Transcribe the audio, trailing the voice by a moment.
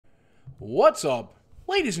What's up,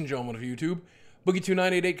 ladies and gentlemen of YouTube?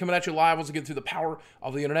 Boogie2988 coming at you live once again through the power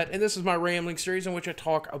of the internet. And this is my rambling series in which I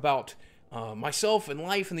talk about myself and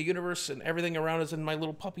life and the universe and everything around us and my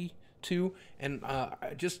little puppy, too. And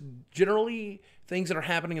just generally things that are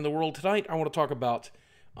happening in the world tonight. I want to talk about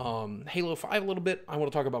Halo 5 a little bit. I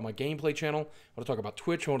want to talk about my gameplay channel. I want to talk about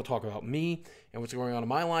Twitch. I want to talk about me and what's going on in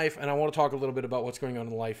my life. And I want to talk a little bit about what's going on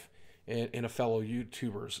in life in a fellow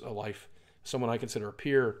YouTuber's life. Someone I consider a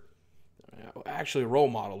peer. Actually a role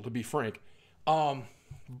model, to be frank.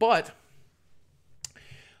 But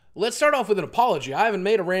let's start off with an apology. I haven't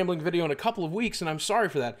made a rambling video in a couple of weeks, and I'm sorry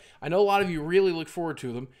for that. I know a lot of you really look forward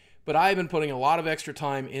to them, but I've been putting a lot of extra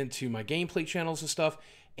time into my gameplay channels and stuff,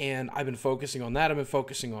 and I've been focusing on that. I've been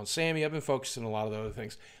focusing on Sammy. I've been focusing on a lot of the other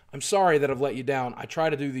things. I'm sorry that I've let you down. I try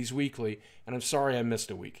to do these weekly, and I'm sorry I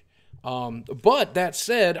missed a week. But that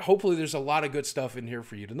said, hopefully there's a lot of good stuff in here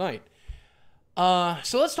for you tonight.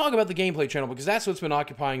 So let's talk about the gameplay channel, because that's what's been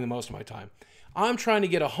occupying the most of my time. I'm trying to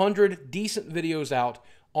get 100 decent videos out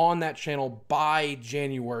on that channel by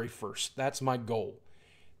January 1st. That's my goal.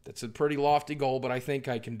 That's a pretty lofty goal, but I think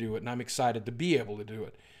I can do it, and I'm excited to be able to do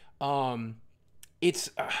it.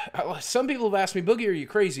 Some people have asked me, Boogie, are you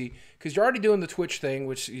crazy? Because you're already doing the Twitch thing,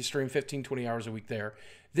 which you stream 15, 20 hours a week there.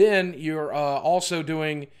 Then you're also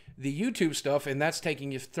doing the YouTube stuff, and that's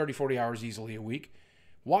taking you 30, 40 hours easily a week.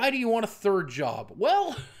 Why do you want a third job?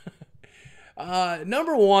 Well,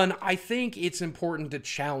 number one, I think it's important to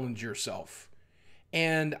challenge yourself.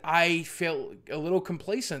 And I felt a little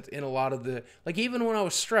complacent in a lot of the, like even when I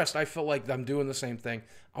was stressed, I felt like I'm doing the same thing.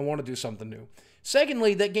 I want to do something new.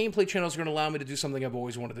 Secondly, that gameplay channel is going to allow me to do something I've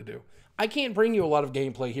always wanted to do. I can't bring you a lot of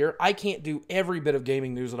gameplay here. I can't do every bit of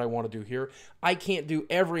gaming news that I want to do here. I can't do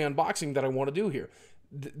every unboxing that I want to do here.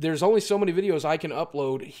 There's only so many videos I can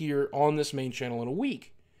upload here on this main channel in a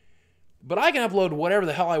week. But I can upload whatever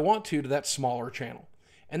the hell I want to that smaller channel.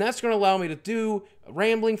 And that's going to allow me to do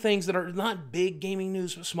rambling things that are not big gaming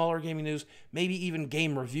news, but smaller gaming news. Maybe even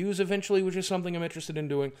game reviews eventually, which is something I'm interested in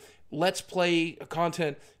doing. Let's play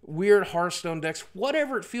content, weird Hearthstone decks,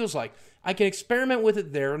 whatever it feels like. I can experiment with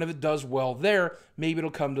it there, and if it does well there, maybe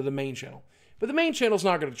it'll come to the main channel. But the main channel's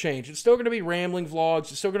not going to change. It's still going to be rambling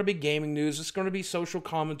vlogs. It's still going to be gaming news. It's going to be social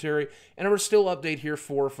commentary. And I'm going to still update here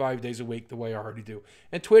 4 or 5 days a week the way I already do.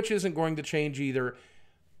 And Twitch isn't going to change either.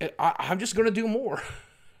 I'm just going to do more.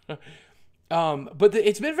 But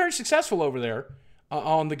it's been very successful over there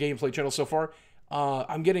on the gameplay channel so far.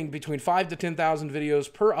 I'm getting between 5,000 to 10,000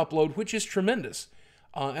 videos per upload, which is tremendous.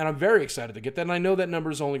 And I'm very excited to get that. And I know that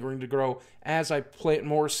number is only going to grow as I plant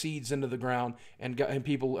more seeds into the ground and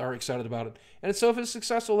people are excited about it. And so if it's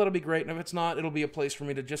successful, that'll be great. And if it's not, it'll be a place for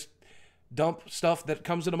me to just dump stuff that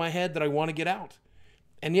comes into my head that I want to get out.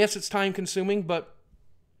 And yes, it's time consuming, but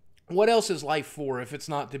what else is life for if it's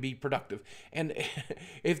not to be productive? And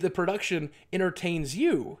if the production entertains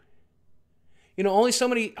you, you know, only so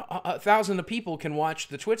many thousand of people can watch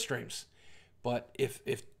the Twitch streams. But if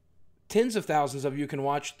tens of thousands of you can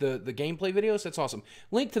watch the gameplay videos, that's awesome.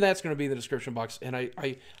 Link to that's going to be in the description box, and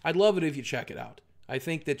I'd love it if you check it out. I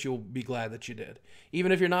think that you'll be glad that you did.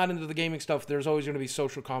 Even if you're not into the gaming stuff, there's always going to be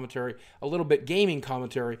social commentary, a little bit gaming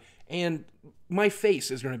commentary, and my face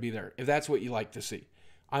is going to be there if that's what you like to see.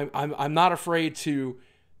 I'm not afraid to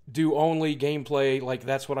do only gameplay like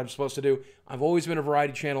that's what I'm supposed to do. I've always been a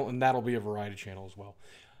variety channel, and that'll be a variety channel as well.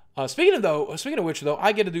 Speaking of which, though,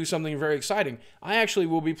 I get to do something very exciting. I actually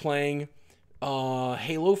will be playing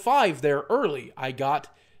Halo 5 there early. I got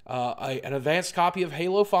an advanced copy of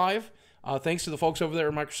Halo 5. Thanks to the folks over there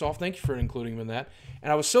at Microsoft. Thank you for including them in that.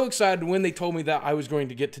 And I was so excited when they told me that I was going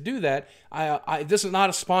to get to do that. This is not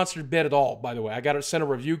a sponsored bid at all, by the way. I got to send a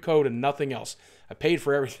review code and nothing else. I paid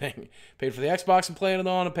for everything. Paid for the Xbox I'm playing it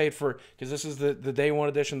on. I paid for, because this is the day one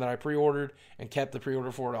edition that I pre-ordered and kept the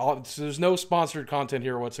pre-order for it. So there's no sponsored content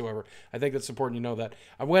here whatsoever. I think that's important you know that.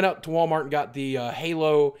 I went up to Walmart and got the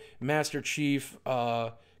Halo Master Chief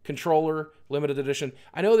controller, limited edition.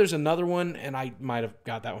 I know there's another one, and I might have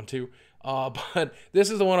got that one too. But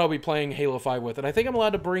this is the one I'll be playing Halo 5 with. And I think I'm allowed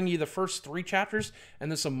to bring you the first 3 chapters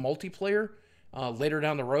and then some multiplayer later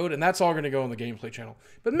down the road. And that's all going to go on the gameplay channel.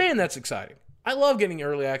 But man, that's exciting. I love getting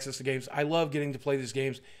early access to games. I love getting to play these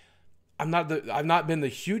games. I've not been the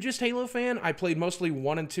hugest Halo fan. I played mostly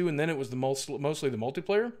 1 and 2, and then it was mostly the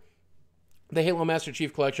multiplayer. The Halo Master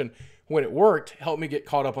Chief Collection, when it worked, helped me get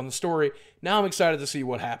caught up on the story. Now I'm excited to see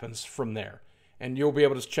what happens from there. And you'll be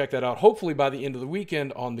able to check that out, hopefully by the end of the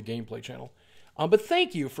weekend on the gameplay channel. But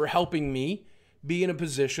thank you for helping me be in a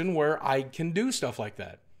position where I can do stuff like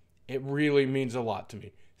that. It really means a lot to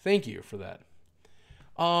me. Thank you for that.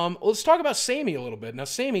 Let's talk about Sammy a little bit. Now,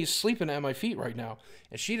 Sammy's sleeping at my feet right now,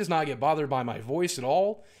 and she does not get bothered by my voice at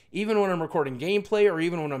all. Even when I'm recording gameplay or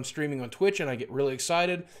even when I'm streaming on Twitch and I get really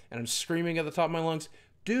excited and I'm screaming at the top of my lungs,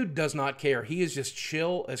 dude does not care. He is just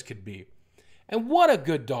chill as could be. And what a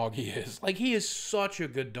good dog he is. Like, he is such a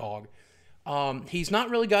good dog. He's not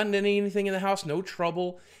really gotten into anything in the house, no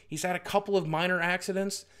trouble. He's had a couple of minor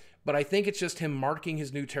accidents, but I think it's just him marking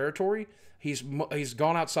his new territory. He's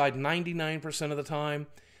gone outside 99% of the time.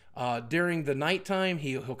 During the nighttime,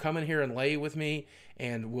 he'll come in here and lay with me,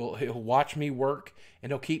 and he'll watch me work,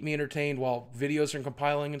 and he'll keep me entertained while videos are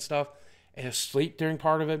compiling and stuff, and he'll sleep during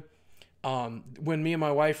part of it. When me and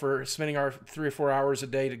my wife are spending our 3 or 4 hours a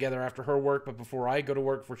day together after her work, but before I go to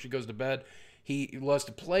work, before she goes to bed, he loves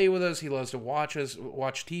to play with us. He loves to watch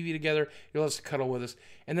TV together. He loves to cuddle with us.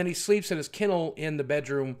 And then he sleeps in his kennel in the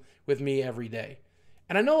bedroom with me every day.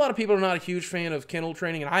 And I know a lot of people are not a huge fan of kennel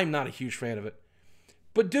training, and I'm not a huge fan of it.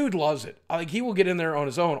 But dude loves it. Like, he will get in there on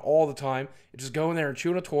his own all the time and just go in there and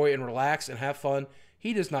chew on a toy and relax and have fun.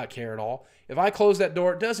 He does not care at all. If I close that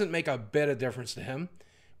door, it doesn't make a bit of difference to him.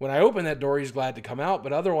 When I open that door, he's glad to come out,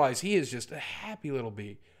 but otherwise, he is just a happy little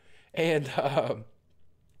bee. And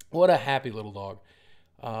what a happy little dog.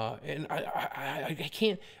 And I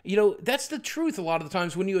can't, that's the truth a lot of the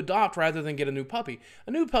times when you adopt rather than get a new puppy.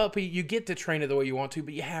 A new puppy, you get to train it the way you want to,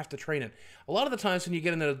 but you have to train it. A lot of the times when you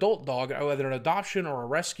get an adult dog, whether an adoption or a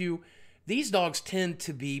rescue, these dogs tend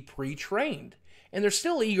to be pre-trained. And they're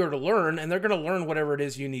still eager to learn, and they're going to learn whatever it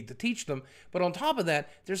is you need to teach them. But on top of that,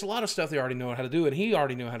 there's a lot of stuff they already know how to do, and he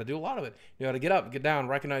already knew how to do a lot of it. He knew how to get up, get down,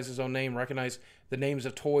 recognize his own name, recognize the names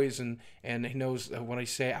of toys, and he knows when I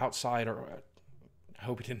say outside, or I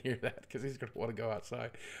hope he didn't hear that because he's going to want to go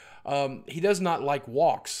outside. He does not like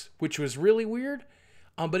walks, which was really weird,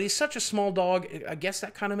 but he's such a small dog. I guess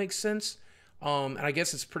that kind of makes sense, and I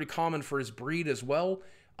guess it's pretty common for his breed as well.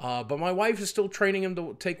 But my wife is still training him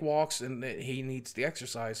to take walks, and he needs the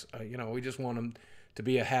exercise. We just want him to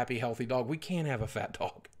be a happy, healthy dog. We can't have a fat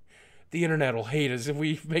dog. The internet will hate us if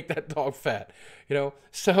we make that dog fat,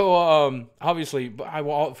 So, obviously,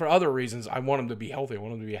 for other reasons, I want him to be healthy. I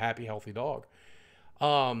want him to be a happy, healthy dog.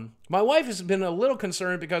 My wife has been a little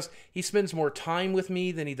concerned because he spends more time with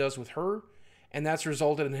me than he does with her, and that's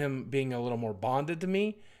resulted in him being a little more bonded to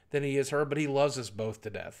me than he is her, but he loves us both to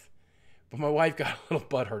death. But my wife got a little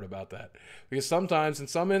butthurt about that because sometimes, in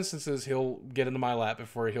some instances, he'll get into my lap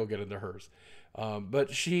before he'll get into hers.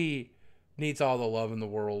 But she needs all the love in the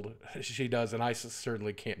world. She does, and I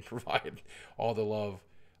certainly can't provide all the love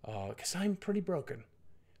because I'm pretty broken.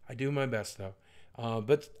 I do my best, though.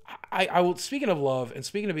 But I will. Speaking of love and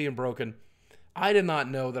speaking of being broken, I did not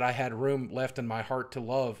know that I had room left in my heart to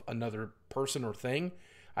love another person or thing.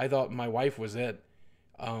 I thought my wife was it.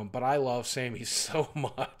 But I love Sammy so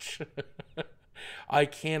much. I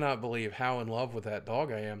cannot believe how in love with that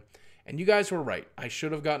dog I am. And you guys were right. I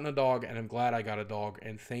should have gotten a dog, and I'm glad I got a dog.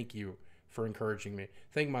 And thank you for encouraging me.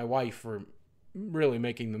 Thank my wife for really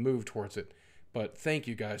making the move towards it. But thank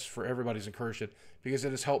you guys for everybody's encouragement because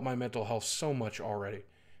it has helped my mental health so much already.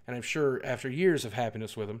 And I'm sure after years of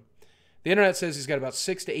happiness with him, the internet says he's got about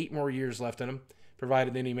 6 to 8 more years left in him,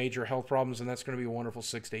 provided any major health problems, and that's going to be a wonderful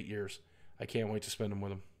 6 to 8 years. I can't wait to spend them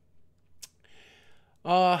with him.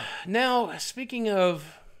 Now, speaking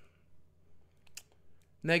of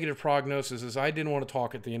negative prognoses, I didn't want to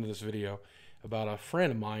talk at the end of this video about a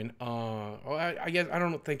friend of mine. I guess I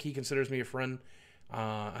don't think he considers me a friend,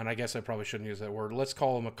 and I guess I probably shouldn't use that word. Let's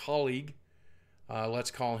call him a colleague. Let's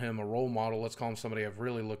call him a role model. Let's call him somebody I've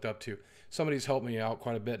really looked up to. Somebody who's helped me out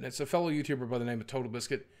quite a bit, and it's a fellow YouTuber by the name of Total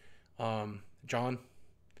Biscuit, John.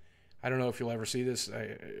 I don't know if you'll ever see this.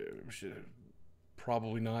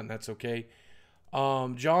 Probably not, and that's okay.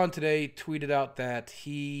 John today tweeted out that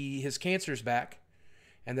his cancer's back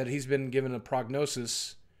and that he's been given a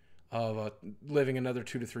prognosis of living another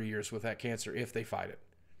 2 to 3 years with that cancer if they fight it.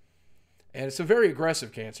 And it's a very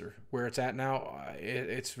aggressive cancer. Where it's at now,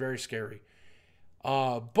 it's very scary.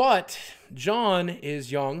 But John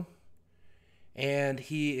is young, and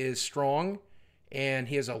he is strong, and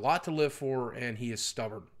he has a lot to live for, and he is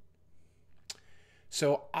stubborn.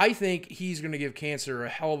 So I think he's going to give cancer a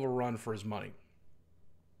hell of a run for his money.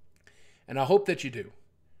 And I hope that you do.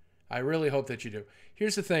 I really hope that you do.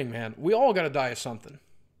 Here's the thing, man. We all got to die of something.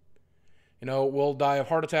 We'll die of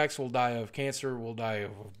heart attacks. We'll die of cancer. We'll die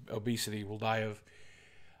of obesity. We'll die of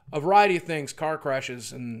a variety of things, car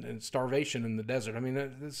crashes and starvation in the desert. I mean,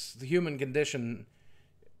 the human condition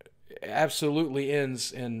absolutely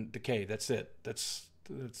ends in decay. That's it. That's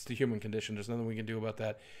it's the human condition. There's nothing we can do about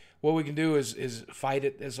that. What we can do is fight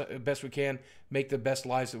it as best we can, make the best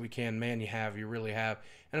lives that we can. Man, you really have.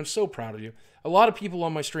 And I'm so proud of you. A lot of people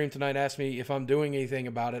on my stream tonight asked me if I'm doing anything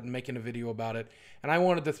about it and making a video about it. And I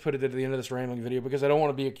wanted to put it at the end of this rambling video because I don't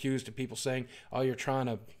want to be accused of people saying, oh, you're trying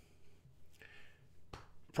to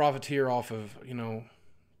profiteer off of, you know,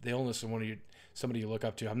 the illness of somebody you look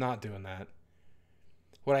up to. I'm not doing that.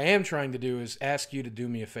 What I am trying to do is ask you to do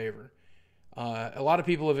me a favor. A lot of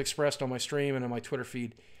people have expressed on my stream and on my Twitter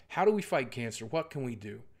feed, how do we fight cancer? What can we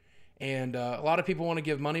do? And a lot of people want to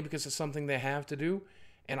give money because it's something they have to do.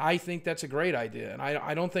 And I think that's a great idea. And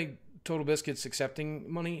I don't think Total Biscuit's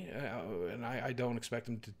accepting money. And I don't expect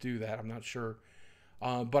them to do that. I'm not sure.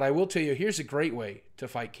 But I will tell you, here's a great way to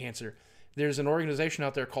fight cancer. There's an organization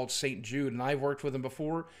out there called St. Jude, and I've worked with them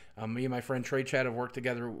before. Me and my friend Trey Chad have worked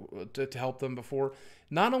together to help them before.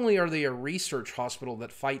 Not only are they a research hospital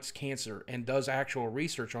that fights cancer and does actual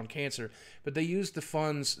research on cancer, but they use the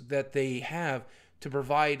funds that they have to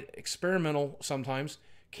provide experimental, sometimes,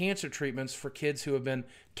 cancer treatments for kids who have been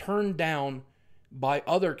turned down by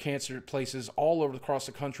other cancer places all over across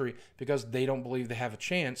the country because they don't believe they have a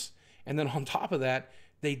chance. And then on top of that,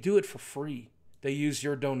 they do it for free. They use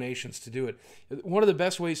your donations to do it. One of the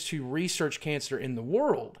best ways to research cancer in the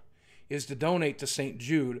world is to donate to St.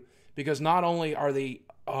 Jude, because not only are they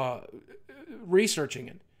researching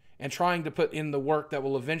it and trying to put in the work that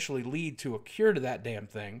will eventually lead to a cure to that damn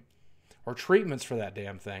thing or treatments for that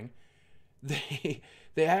damn thing, they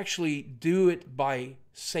actually do it by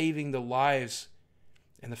saving the lives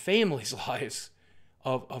and the families' lives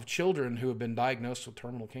of children who have been diagnosed with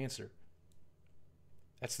terminal cancer.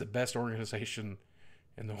 That's the best organization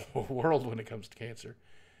in the world when it comes to cancer.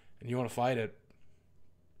 And you want to fight it,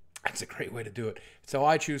 that's a great way to do it. It's how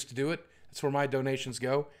I choose to do it. That's where my donations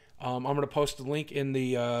go. I'm going to post a link in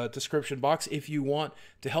the description box if you want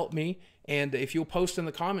to help me. And if you'll post in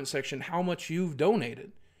the comment section how much you've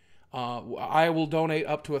donated. I will donate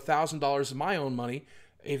up to $1,000 of my own money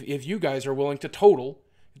if you guys are willing to total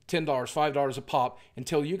 $10, $5 a pop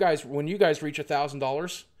until when you guys reach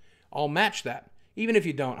 $1,000, I'll match that. Even if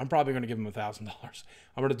you don't, I'm probably going to give them $1,000.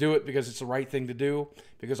 I'm going to do it because it's the right thing to do,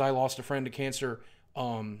 because I lost a friend to cancer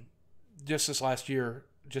just this last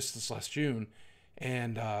June.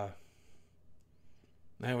 And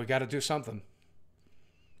man, we got to do something.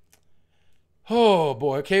 Oh,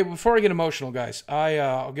 boy. Okay, before I get emotional, guys,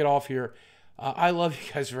 I'll get off here. I love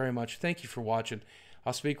you guys very much. Thank you for watching.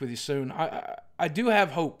 I'll speak with you soon. I do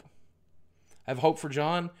have hope. I have hope for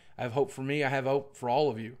John. I have hope for me. I have hope for all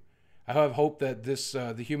of you. I have hope that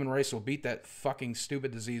the human race will beat that fucking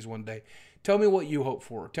stupid disease one day. Tell me what you hope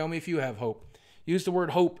for. Tell me if you have hope. Use the word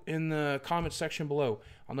hope in the comment section below.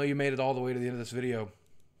 I'll know you made it all the way to the end of this video.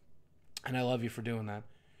 And I love you for doing that.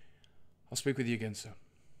 I'll speak with you again soon.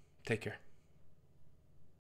 Take care.